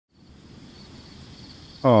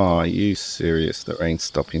Oh, are you serious? The rain's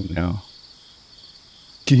stopping now.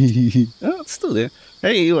 Oh, it's still there.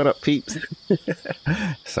 Hey, what up, peeps?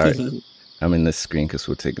 Sorry, I'm in this screen because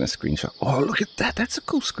we're taking a screenshot. Oh, look at that. That's a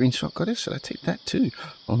cool screenshot, guys. Should I take that too?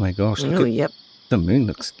 Oh my gosh. Look at, yep. The moon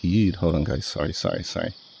looks good. Hold on, guys. Sorry.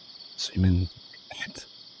 Zoom in.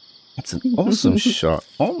 That's an awesome shot.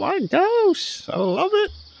 Oh my gosh. I love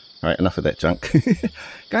it. All right, enough of that junk.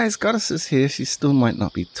 Guys, Goddess is here. She still might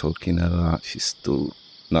not be talking a lot. She's still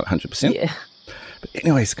not 100%. Yeah. But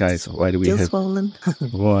anyways, guys, why do we Still have swollen.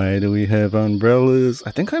 why do we have umbrellas?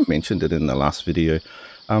 I think I mentioned it in the last video.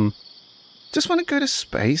 Just want to go to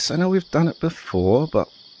space. I know we've done it before, but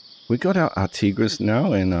we got our tigers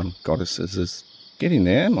now, and Goddesses is getting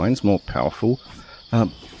there. Mine's more powerful.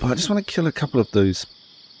 But I just want to kill a couple of those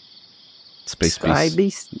space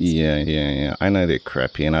beasts. Yeah. I know they're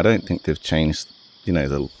crappy, and I don't think they've changed, you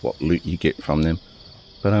know, what loot you get from them.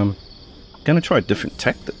 But I'm going to try a different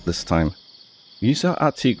tactic this time. Use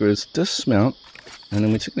our tigers, dismount, and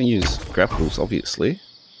then we're just going to use grapples, obviously.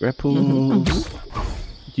 Grapples.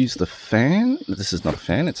 Use the fan. This is not a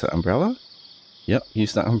fan, it's an umbrella. Yep,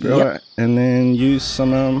 use that umbrella, and then use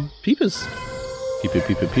some Pipas.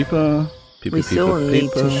 Peepa. We still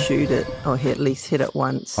need to shoot it, or at least hit it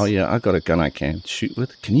once. Oh yeah, I got a gun I can shoot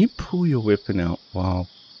with. Can you pull your weapon out while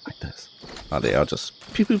like this? Oh, there, I'll just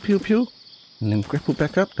pew, and then grapple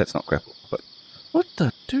back up. That's not grapple, but what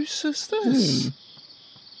the deuce is this?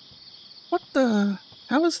 What the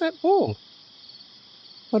hell is that ball?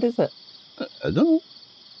 What is it? I don't know.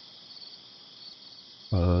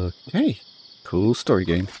 Okay, cool story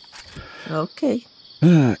game. Okay.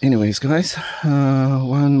 Anyways, guys,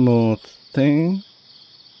 one more thing.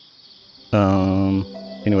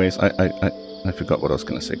 Anyways, I forgot what I was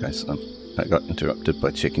going to say, guys. I got interrupted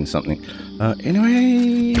by checking something.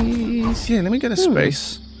 Anyways, yeah, let me go to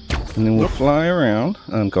space, and then we'll fly around.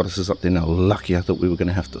 Goddess is up there now. Lucky, I thought we were going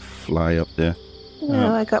to have to fly up there.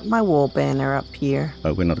 No, I got my wall banner up here.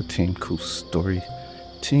 Oh, we're not a team. Cool story.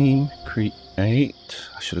 Team, create.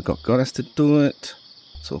 I should have got Goddess to do it.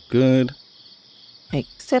 It's all good.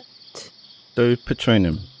 Except... Do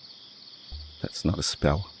Patronum. That's not a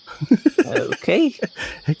spell. Okay.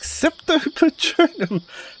 Excepto Patronum.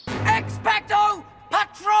 Expecto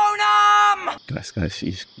Patronum! Guys,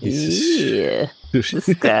 she's yeah.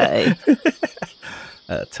 This guy.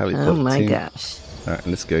 Oh my gosh. Alright,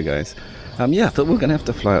 let's go, guys. Yeah, I thought we were going to have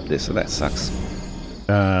to fly up there, so that sucks.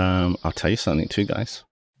 I'll tell you something too, guys.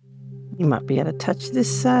 You might be able to touch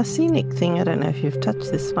this scenic thing. I don't know if you've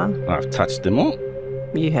touched this one. I've touched them all.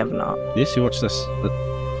 You have not. Yes, you watch this. Look.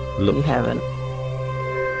 You haven't.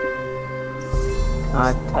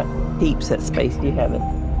 I've touched heaps at space. You haven't.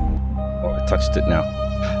 Oh, I touched it now.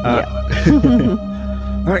 Yeah.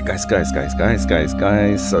 Alright, guys.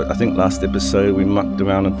 So I think last episode we mucked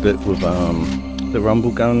around a bit with the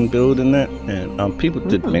rumble gun build and that, and people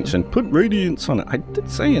did mention put radiance on it. I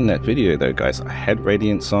did say in that video though, guys, I had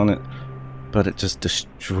radiance on it, but it just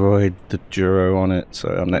destroyed the duro on it,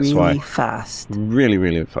 so that's really why fast.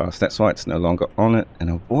 Really fast. That's why it's no longer on it.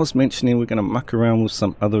 And I was mentioning we're going to muck around with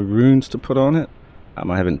some other runes to put on it.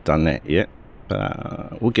 I haven't done that yet,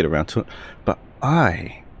 but we'll get around to it. But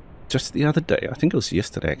just the other day, I think it was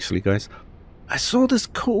yesterday actually, guys, I saw this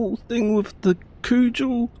cool thing with the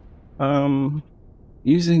cudgel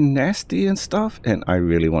using nasty and stuff, and I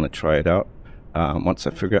really want to try it out. Once I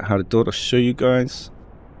figure out how to do it, I'll show you guys.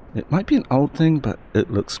 It might be an old thing, but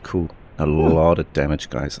it looks cool. A lot of damage,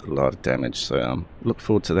 guys. A lot of damage. So look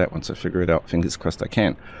forward to that once I figure it out. Fingers crossed I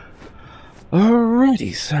can.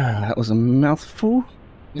 Alrighty, so that was a mouthful.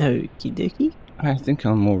 Okie dokie. I think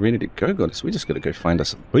I'm all ready to go, Goddess. We just got to go find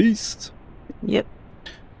us a beast. Yep.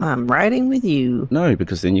 I'm riding with you. No,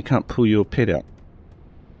 because then you can't pull your pet out.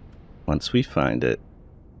 Once we find it.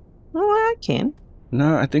 Oh, I can.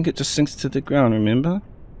 No, I think it just sinks to the ground, remember?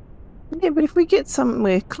 Yeah, but if we get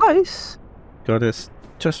somewhere close... Goddess,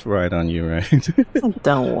 just ride on your own. I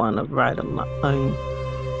don't want to ride on my own.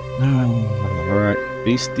 Alright,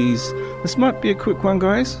 beasties. This might be a quick one,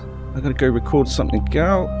 guys. I gotta go record something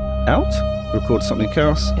out. Record something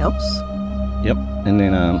else. Yep. And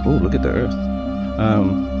then, oh, look at the earth.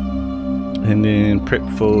 And then prep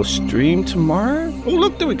for stream tomorrow. Oh,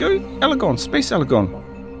 look, there we go. Alagon, Space Alagon.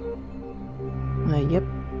 Yep.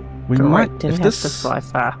 We might, didn't have to fly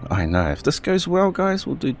far. I know. If this goes well, guys,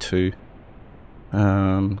 we'll do 2.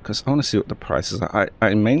 Because I want to see what the prices are.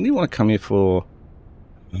 I mainly want to come here for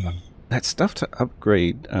that stuff to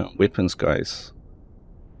upgrade weapons, guys.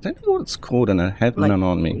 I don't know what it's called, and I have none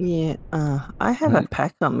on me. Yeah, I have a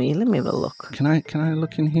pack on me. Let me have a look. Can I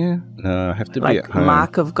look in here? No, I have to be at home.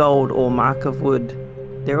 Mark of gold or mark of wood.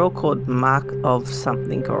 They're all called mark of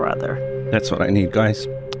something or other. That's what I need, guys.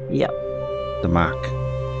 Yep, The mark.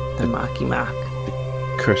 the marky mark.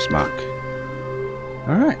 Curse mark.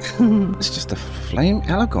 Alright. It's just a flame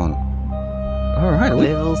Alagon. Alright.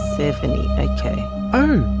 Level 70. Okay.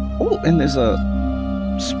 Oh, and there's a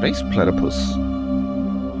space platypus.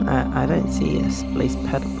 I don't see a space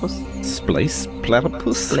platypus. Space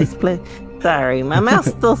platypus? Sorry, my mouth's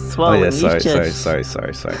still swollen. Oh yeah, sorry.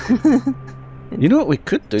 You know what we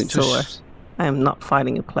could do? Sore. I am not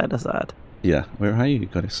fighting a platyzard. Yeah, where are you?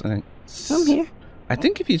 Got to say. I'm here. I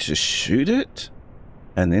think if you just shoot it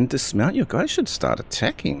and then dismount, your guys should start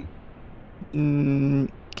attacking.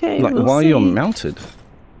 Okay, Like we'll while see. you're mounted.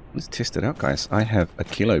 Let's test it out, guys. I have a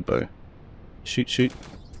kilo bow. Shoot.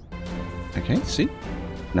 Okay, see?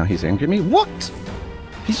 Now he's angry at me. What?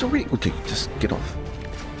 He's already... Okay, just get off.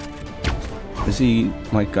 Is he,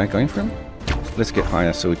 my guy, going for him? Let's get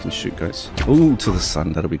higher so we can shoot, guys. Ooh, to the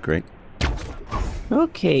sun. That'll be great.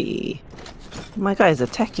 Okay. My guy's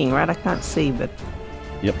attacking, right? I can't see, but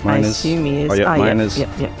Yep, I mine is. assume he is. Oh, yep, mine yeah, is. Yep.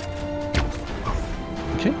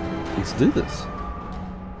 Okay, let's do this.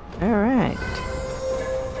 Alright.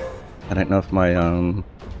 I don't know if my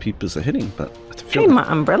peepers are hitting, but I feel Hey, like...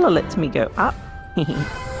 my umbrella lets me go up.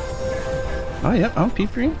 Oh, yeah, I'm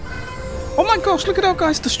peepering. Oh my gosh, look at our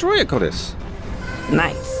guy's destroyer goddess.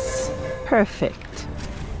 Nice. Perfect.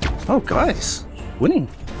 Oh, guys, winning.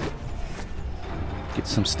 Get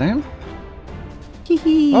some stam.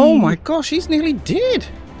 Oh my gosh, he's nearly dead.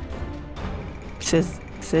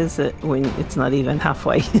 Says it when it's not even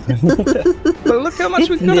halfway. But look how much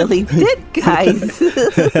we It's got. nearly dead, guys.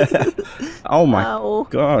 Oh my Ow.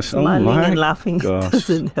 gosh. Oh Smiling my and laughing gosh.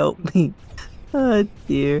 doesn't help me. Oh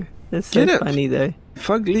dear. That's so Get it. funny though.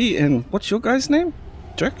 Fugly and what's your guy's name?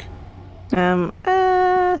 Jack?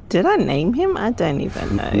 Did I name him? I don't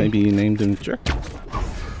even know. Maybe you named him Jack.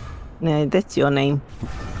 No, that's your name.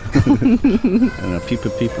 And a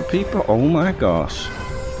peeper. Oh my gosh.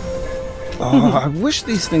 Oh, I wish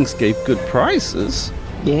these things gave good prices.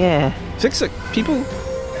 Yeah. Fix it, people.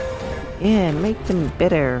 Yeah, make them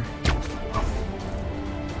better.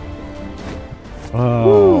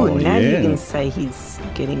 Oh, Ooh, now yeah. you can say he's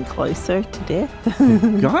getting closer to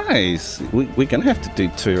death. Guys, we're going to have to do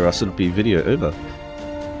 2 or else it'll be video over.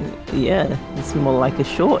 Yeah, it's more like a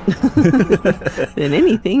short than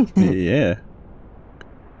anything. Yeah.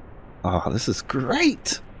 Oh, this is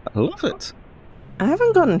great. I love it. I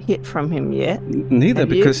haven't gotten hit from him yet. Neither,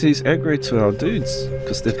 Have you? because he's aggro to our dudes.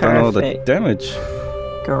 Because they've done all the Perfect. damage.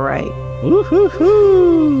 Great.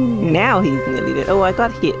 Woohoo! Now he's nearly dead. Oh, I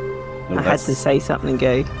got hit. Well, I had to say something and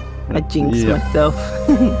go. I jinxed Yeah. myself.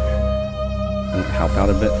 Help out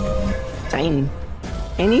a bit. Tame.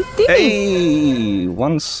 And he did. Hey!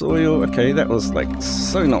 1 soil. Okay, that was like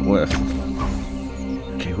so not worth.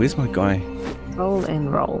 Okay, where's my guy? Roll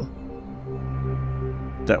and roll.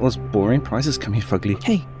 That was boring. Prizes, come here, Fugly.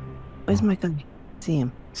 Hey, where's my guy? See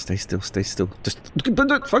him. Stay still. Just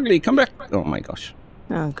Fugly, come back. Oh my gosh.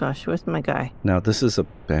 Oh gosh, where's my guy? Now this is a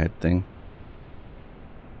bad thing.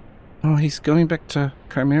 Oh, he's going back to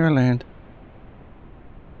ChimeraLand.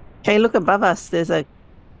 Hey, look above us. There's a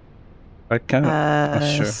I can't.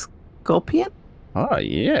 Sure. scorpion. Oh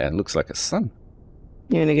yeah, it looks like a sun.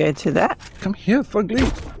 You wanna go to that? Come here, Fugly.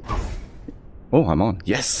 Oh, I'm on.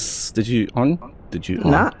 Yes. Did you on?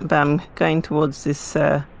 Nah, but I'm going towards this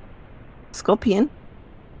scorpion.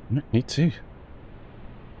 Me too.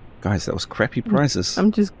 Guys, that was crappy prizes.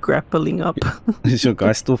 I'm just grappling up. Is your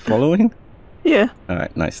guy still following? Yeah,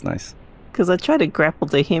 Alright, nice. because I tried to grapple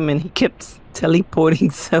to him and he kept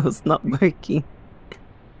teleporting, so it's not working.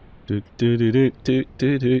 The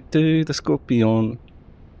scorpion.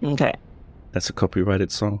 Okay. That's a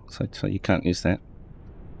copyrighted song, so you can't use that.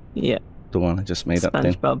 Yeah. The one I just made up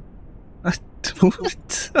then. SpongeBob. What?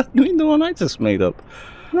 I mean the one I just made up.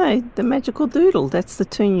 No, the magical doodle. That's the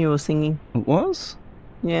tune you were singing. It was?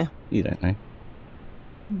 Yeah, You don't know.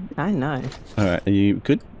 I know. Alright, are you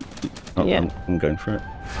good? Oh, Yeah. I'm going for it.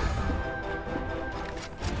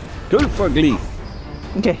 Go, Fugly!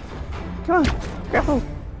 Okay. Come on. Grapple.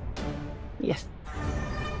 Yes.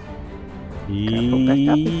 Grapple back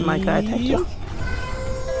up. Is my guy attacking?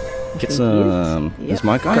 Get some... Yep. Is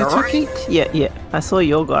my guy attacking? Great. Yeah. I saw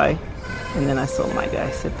your guy, and then I saw my guy,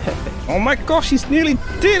 so perfect. Oh my gosh, he's nearly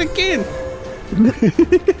dead again!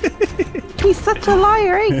 He's such a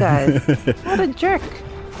liar, eh, guys? What a jerk.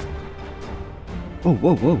 Oh,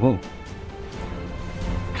 whoa.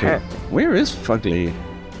 Okay, Perfect. where is Fugly?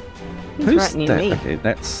 He's Who's right near that? me. Okay,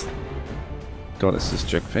 that's... Goddess's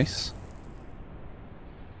jerk face.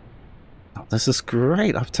 Oh, this is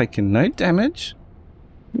great. I've taken no damage.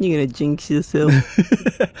 You're gonna jinx yourself.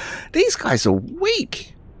 These guys are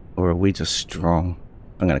weak. Or are we just strong?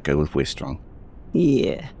 I'm going to go with we're strong.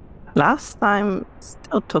 Yeah. Last time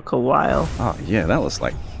still took a while. Oh, yeah, that was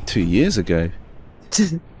like 2 years ago.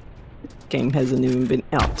 Game hasn't even been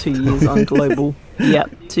out 2 years on global.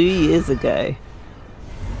 Yep, 2 years ago.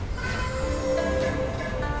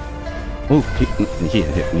 Oh, he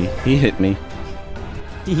hit me. He hit me.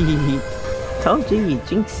 Told you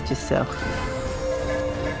jinxed yourself.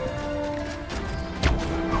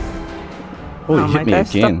 Oh, he hit me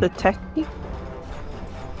again. Stop attacking.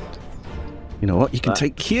 You know what? You can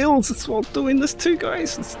take kills. That's what I'm doing this too,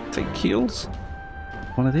 guys. Let's take kills.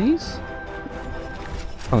 One of these.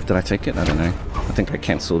 Oh, did I take it? I don't know. I think I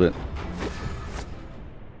cancelled it.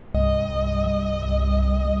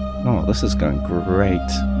 Oh, this is going great.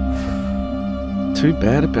 Too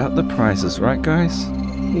bad about the prizes, right, guys?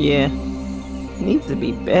 Yeah. Needs to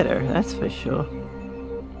be better, that's for sure.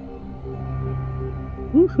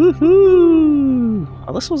 Woohoo!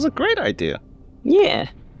 Oh, this was a great idea. Yeah.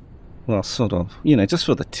 Well, sort of. You know, just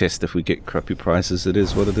for the test, if we get crappy prizes, it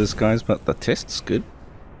is what it is, guys. But the test's good.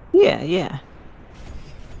 Yeah, yeah.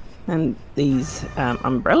 And these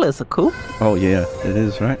umbrellas are cool. Oh, yeah, it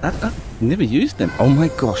is, right? I've never used them. Oh my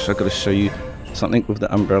gosh, I've got to show you something with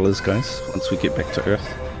the umbrellas, guys. Once we get back to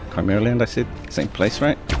Earth. ChimeraLand, I said. Same place,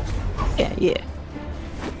 right? Yeah, yeah.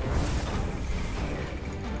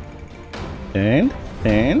 And?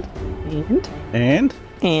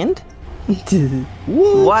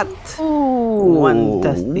 What? Ooh. One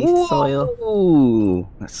dusty soil. Ooh,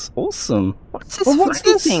 that's awesome. What's this what's floaty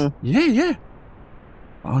this? thing? Yeah, yeah.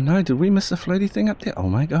 Oh no, did we miss a floaty thing up there? Oh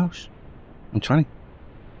my gosh. I'm trying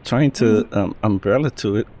to umbrella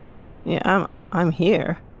to it. Yeah, I'm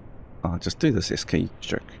here. Oh, just do this SK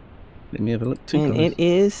jerk. Let me have a look too, And guys. it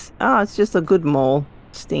is it's just a good mole.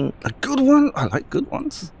 Stink. A good one? I like good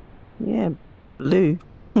ones. Yeah, blue.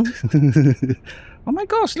 Oh my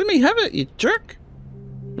gosh, let me have it, you jerk.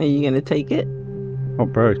 Are you gonna take it? Oh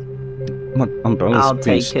bro. My umbrella's I'll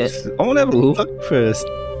take finished. it. I want to have a look first.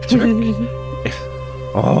 Jerk.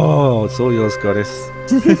 Oh, it's all yours, goddess.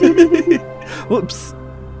 Whoops.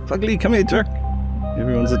 Fugly, come here, jerk.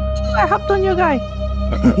 Everyone's a... I hopped on your guy.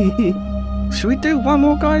 Should we do one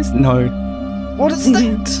more, guys? No. What is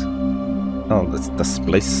that? Oh, that's the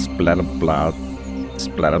splatter blood.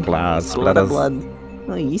 Splatter blood. Splatter blood.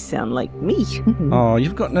 Oh, you sound like me. Oh,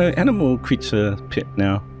 you've got no animal creature pet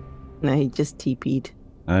now. No, he just TP'd.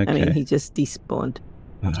 Okay. I mean, he just despawned.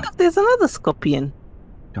 Look, there's another scorpion.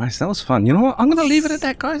 Guys, that was fun. You know what? I'm going to leave it at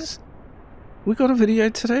that, guys. We got a video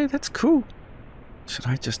today. That's cool. Should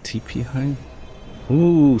I just TP home?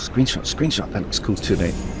 Ooh, screenshot. That looks cool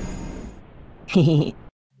today. Hey,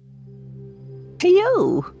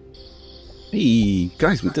 yo. Hey,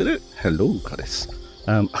 guys, we did it. Hello, goddess.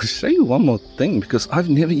 I'll show you one more thing because I've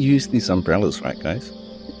never used these umbrellas, right, guys?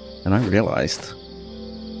 And I realized...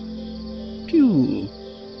 Pew!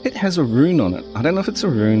 It has a rune on it. I don't know if it's a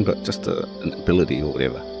rune, but just an ability or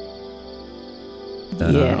whatever.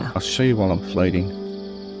 Yeah. I'll show you while I'm floating.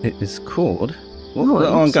 It is called...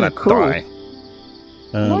 Oh, I'm gonna die.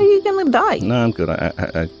 Why are you gonna die? No, I'm good.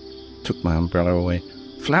 I took my umbrella away.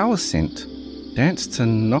 Flower scent. Dance to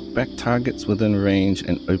knock back targets within range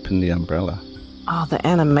and open the umbrella. Oh, the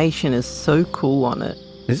animation is so cool on it.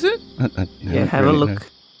 Is it? Yeah, have a look. Know.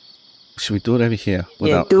 Should we do it over here?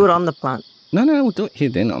 Yeah, do it on the plant. No, we'll do it here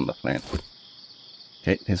then on the plant.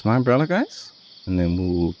 Okay, there's my umbrella, guys. And then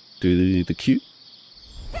we'll do the cue.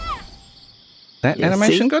 That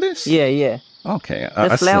animation, goddess? Yeah. Okay.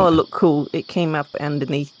 The flower looked cool. It came up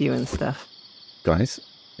underneath you and stuff. Guys,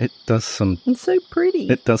 it does some... It's so pretty.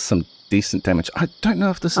 It does some decent damage. I don't know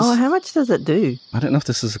if this is... Oh, how much does it do? I don't know if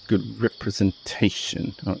this is a good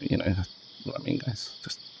representation. Oh, you know what I mean, guys.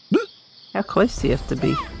 Just... How close do you have to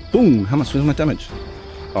be? Boom! How much was my damage?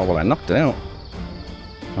 Oh, well, I knocked it out.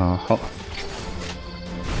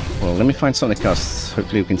 Well, let me find something else.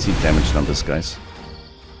 Hopefully we can see damage numbers, guys.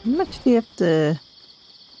 How much do you have to...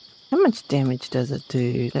 How much damage does it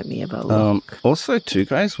do? Let me have a look. Also, too,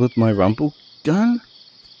 guys, with my rumble gun...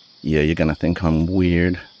 Yeah, you're going to think I'm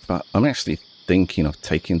weird, but I'm actually thinking of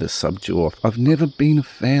taking the subdue off. I've never been a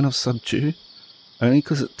fan of subdue, only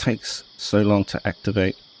because it takes so long to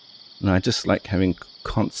activate. And I just like having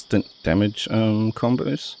constant damage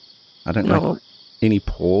combos. I don't like any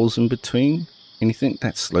pause in between. Anything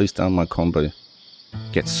that slows down my combo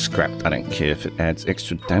gets scrapped. I don't care if it adds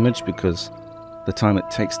extra damage because the time it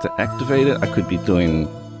takes to activate it, I could be doing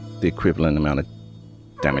the equivalent amount of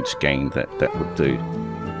damage gain that would do.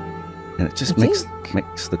 And it just makes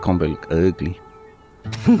the combo look ugly.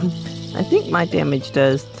 I think my damage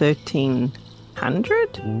does 1300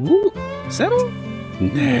 100? Ooh, is that all?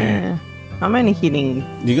 Yeah. I'm only hitting...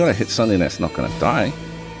 You gotta hit something that's not gonna die.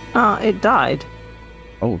 Oh, it died.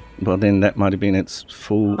 Oh, well then that might have been its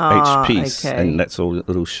full Oh, HP, okay. and that's all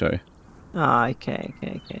it'll show. Oh, okay.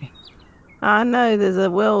 Ah, no, there's a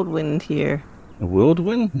whirlwind here. A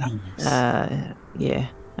whirlwind? Nice. Yeah,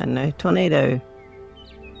 I know. Tornado.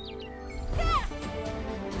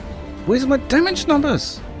 Where's my damage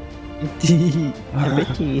numbers? I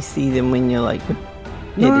bet you see them when you're like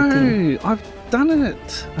editing. No, I've done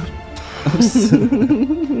it.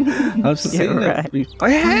 I've seen right. it. I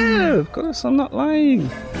have. Gosh, I'm not lying.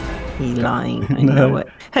 He lying. I No. know it.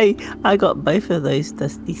 Hey, I got both of those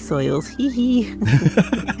dusty soils. Hee hee.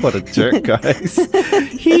 What a jerk, guys.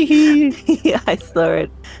 Hee hee. I saw it.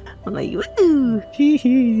 I'm like, woo. Hee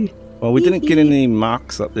hee. Well, we didn't get any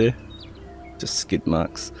marks up there. Just skid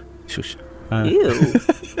marks. Shush. Ew.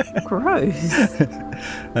 Gross.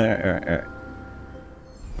 Alright.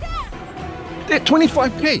 They're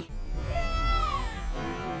 25k!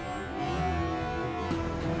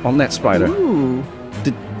 On that spider. Ooh.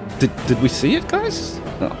 Did we see it, guys?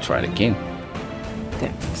 I'll try it again.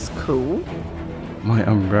 That's cool. My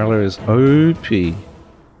umbrella is OP. Here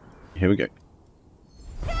we go.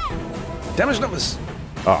 Damage numbers!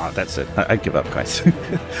 Oh, that's it. I give up, guys.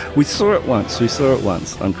 We saw it once.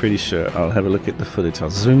 I'm pretty sure. I'll have a look at the footage.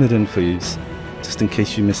 I'll zoom it in for you, just in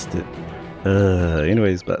case you missed it.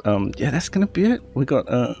 Anyways, but yeah, that's gonna be it. We got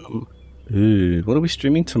ooh, what are we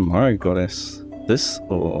streaming tomorrow, goddess? This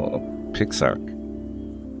or Pixark?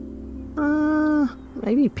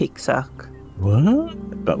 Maybe Pixark.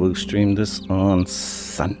 What? But we'll stream this on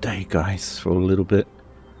Sunday, guys, for a little bit.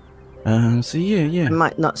 So yeah. I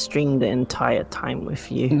might not stream the entire time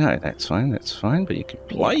with you. No, that's fine, but you can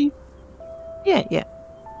play. Yeah.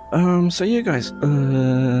 So yeah, guys,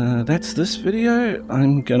 that's this video.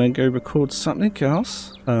 I'm gonna go record something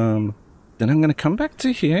else. Then I'm gonna come back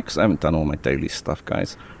to here, because I haven't done all my daily stuff,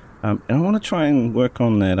 guys. And I want to try and work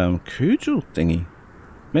on that cudgel thingy.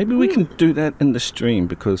 Maybe we can do that in the stream,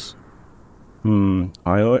 because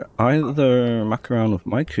I either muck around with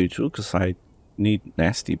my cudgel, because I need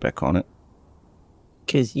nasty back on it.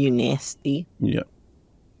 Because you nasty. Yeah.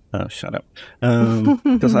 Oh, shut up.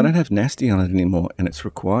 Because I don't have nasty on it anymore, and it's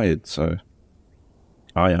required, so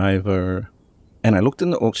I either... And I looked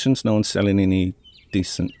in the auctions, no one's selling any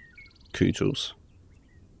decent cudgels.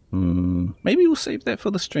 Maybe we'll save that for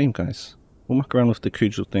the stream, guys. We'll muck around with the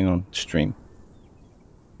cudgel thing on stream.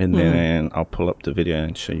 And then I'll pull up the video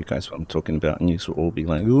and show you guys what I'm talking about, and you will all be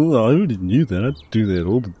like, oh, I already knew that. I do that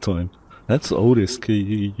all the time. That's old SK.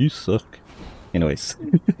 You suck. Anyways,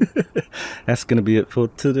 that's going to be it for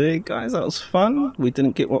today, guys. That was fun. We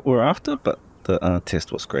didn't get what we're after, but the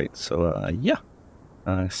test was great. So, yeah.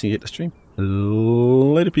 See you at the stream.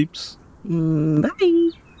 Later, peeps. Bye.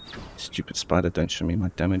 Stupid spider, don't show me my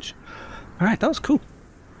damage. Alright, that was cool.